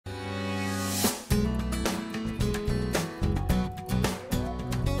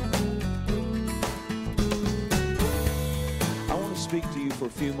speak to you for a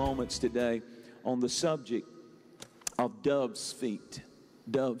few moments today on the subject of dove's feet.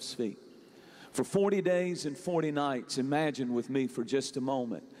 Dove's feet. For 40 days and 40 nights, imagine with me for just a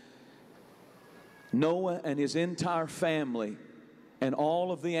moment, Noah and his entire family and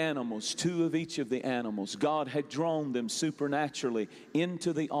all of the animals, 2 of each of the animals, God had drawn them supernaturally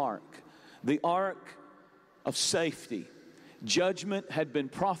into the ark of safety. Judgment had been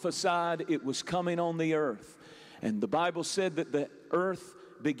prophesied. It was coming on the earth. And the Bible said that the earth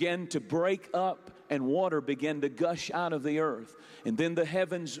began to break up and water began to gush out of the earth. And then the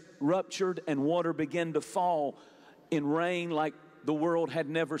heavens ruptured and water began to fall in rain like the world had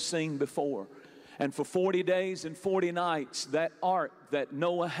never seen before. And for 40 days and 40 nights, that ark that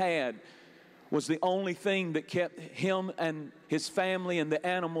Noah had was the only thing that kept him and his family and the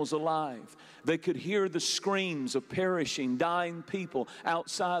animals alive. They could hear the screams of perishing, dying people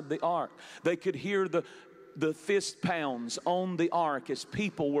outside the ark. They could hear the fist pounds on the ark as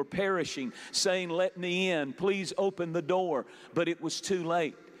people were perishing, saying, "Let me in, please open the door." But it was too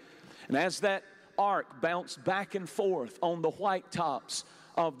late. And as that ark bounced back and forth on the white tops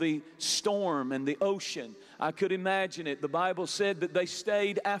of the storm and the ocean, I could imagine it. The Bible said that they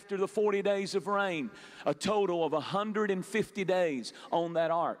stayed after the 40 days of rain, a total of 150 days on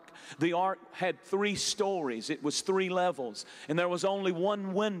that ark. The ark had 3 stories. It was 3 levels, and there was only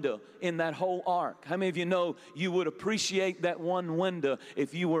one window in that whole ark. How many of you know you would appreciate that one window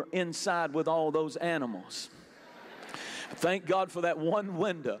if you were inside with all those animals? Thank God for that one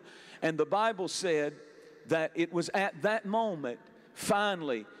window. And the Bible said that it was at that moment,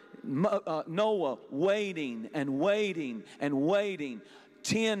 finally, Noah waiting and waiting and waiting.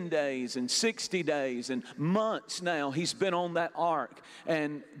 10 days and 60 days and months now he's been on that ark,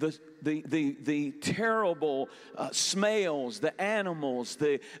 and the terrible smells, the animals,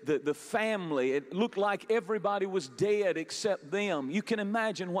 the family, it looked like everybody was dead except them. You can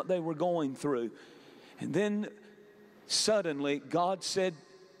imagine what they were going through. And then suddenly God said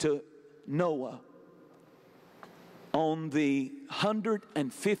to Noah, on the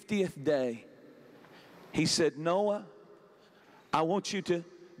 150th day, he said, "Noah, I want you to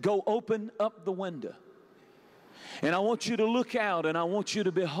go open up the window. And I want you to look out, and I want you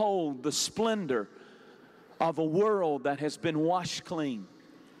to behold the splendor of a world that has been washed clean.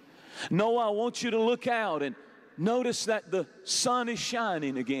 Noah, I want you to look out and notice that the sun is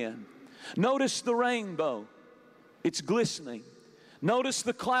shining again. Notice the rainbow. It's glistening. Notice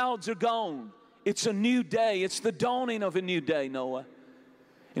the clouds are gone. It's a new day. It's the dawning of a new day, Noah."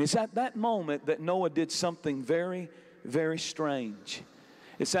 And it's at that moment that Noah did something very, very strange.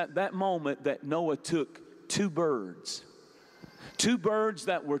 It's at that moment that Noah took 2 birds. 2 birds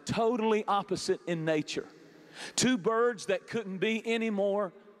that were totally opposite in nature. 2 birds that couldn't be any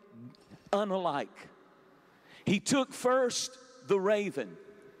more unalike. He took first the raven.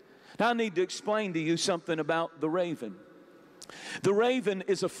 Now I need to explain to you something about the raven. The raven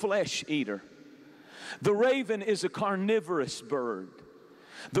is a flesh eater. The raven is a carnivorous bird.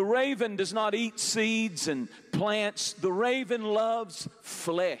 The raven does not eat seeds and plants. The raven loves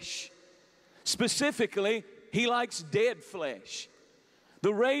flesh. Specifically, he likes dead flesh.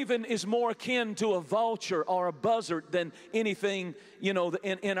 The raven is more akin to a vulture or a buzzard than anything,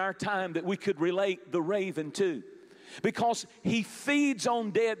 in our time that we could relate the raven to. Because he feeds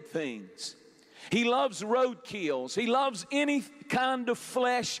on dead things. He loves roadkills. He loves any kind of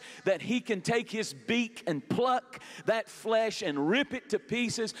flesh that he can take his beak and pluck that flesh and rip it to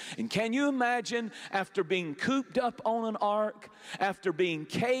pieces. And can you imagine, after being cooped up on an ark, after being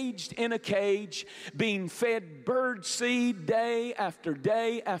caged in a cage, being fed bird seed day after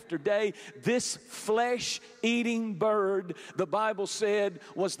day after day, this flesh-eating bird, the Bible said,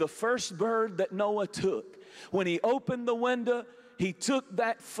 was the first bird that Noah took. When he opened the window, he took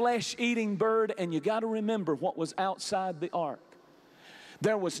that flesh-eating bird, and you got to remember what was outside the ark.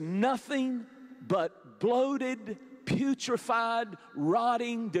 There was nothing but bloated, putrefied,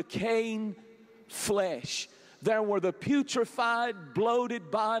 rotting, decaying flesh. There were the putrefied,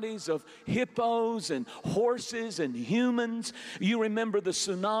 bloated bodies of hippos and horses and humans. You remember the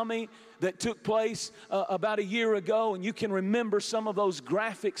tsunami that took place about a year ago, and you can remember some of those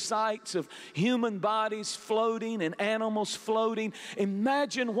graphic sights of human bodies floating and animals floating.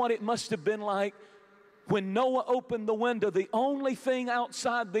 Imagine what it must have been like when Noah opened the window. The only thing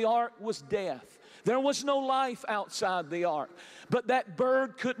outside the ark was death. There was no life outside the ark. But that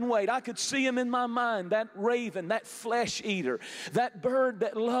bird couldn't wait. I could see him in my mind, that raven, that flesh eater, that bird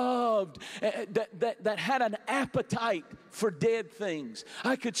that loved, that had an appetite for dead things.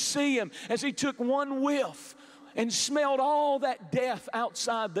 I could see him as he took one whiff and smelled all that death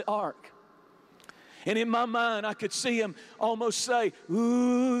outside the ark. And in my mind, I could see him almost say,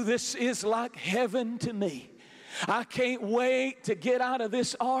 ooh, this is like heaven to me. I can't wait to get out of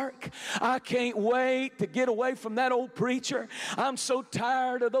this ark. I can't wait to get away from that old preacher. I'm so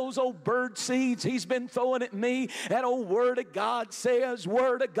tired of those old bird seeds he's been throwing at me. That old Word of God says,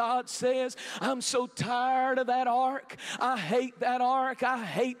 Word of God says. I'm so tired of that ark. I hate that ark. I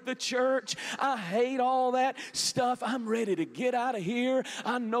hate the church. I hate all that stuff. I'm ready to get out of here.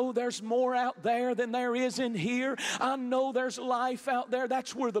 I know there's more out there than there is in here. I know there's life out there.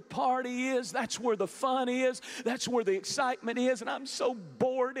 That's where the party is. That's where the fun is. That's where the excitement is. And I'm so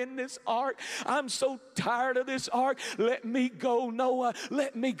bored in this ark. I'm so tired of this ark. Let me go, Noah.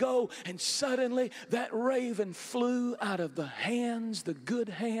 Let me go. And suddenly that raven flew out of the hands, the good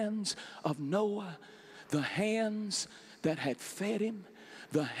hands of Noah, the hands that had fed him,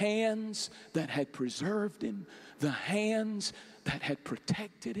 the hands that had preserved him, the hands that had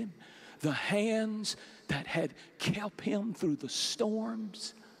protected him, the hands that had kept him through the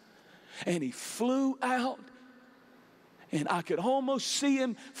storms. And he flew out. And I could almost see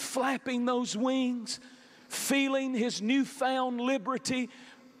him flapping those wings, feeling his newfound liberty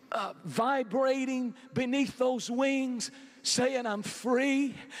vibrating beneath those wings, saying, I'm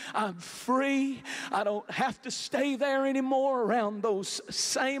free, I'm free. I don't have to stay there anymore around those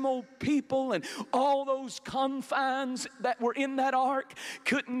same old people and all those confines that were in that ark.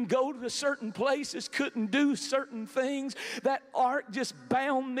 Couldn't go to certain places, couldn't do certain things. That ark just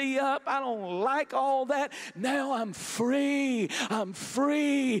bound me up. I don't like all that. Now I'm free, I'm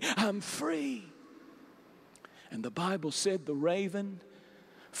free, I'm free. And the Bible said the raven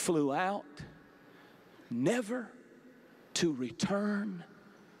flew out, never to return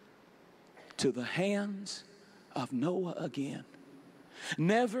to the hands of Noah again.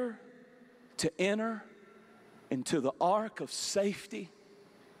 Never to enter into the ark of safety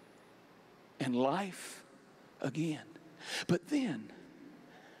and life again. But then,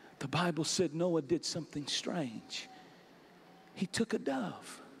 the Bible said Noah did something strange. He took a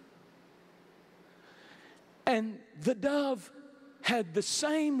dove. And the dove had the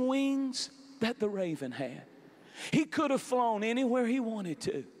same wings that the raven had. He could have flown anywhere he wanted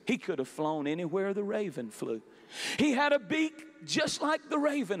to. He could have flown anywhere the raven flew. He had a beak just like the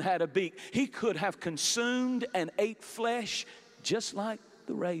raven had a beak. He could have consumed and ate flesh just like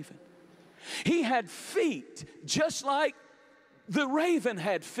the raven. He had feet just like the raven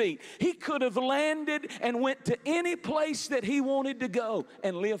had feet. He could have landed and went to any place that he wanted to go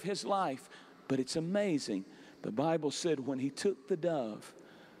and live his life. But it's amazing. The Bible said when he took the dove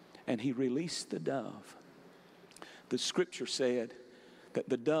and he released the dove, the scripture said that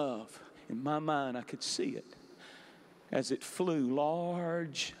the dove, in my mind I could see it, as it flew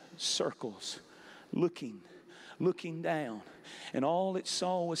large circles, looking down, and all it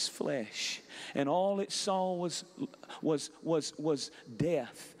saw was flesh, and all it saw was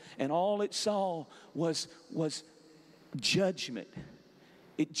death, and all it saw was judgment.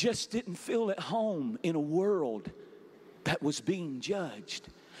 It just didn't feel at home in a world that was being judged.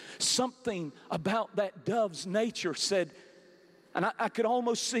 Something about that dove's nature said, and I could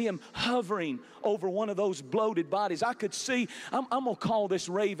almost see him hovering over one of those bloated bodies. I could see, I'm going to call this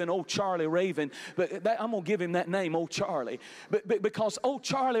raven Old Charlie Raven, but I'm going to give him that name, Old Charlie. But because Old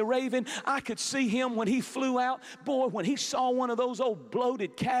Charlie Raven, I could see him when he flew out. Boy, when he saw one of those old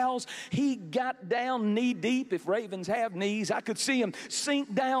bloated cows, he got down knee deep. If ravens have knees, I could see him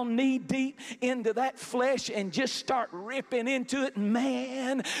sink down knee deep into that flesh and just start ripping into it.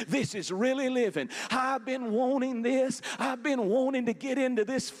 Man, this is really living. I've been wanting this. I've been wanting to get into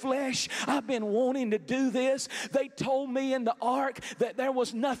this flesh. I've been wanting to do this. They told me in the ark that there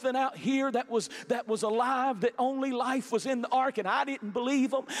was nothing out here that was alive, that only life was in the ark, and I didn't believe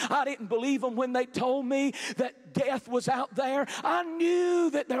them. I didn't believe them when they told me that death was out there. I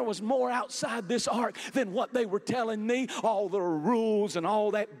knew that there was more outside this ark than what they were telling me. All the rules and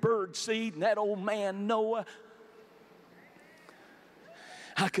all that bird seed and that old man Noah.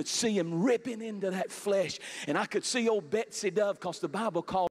 I could see him ripping into that flesh. And I could see old Betsy Dove, because the Bible calls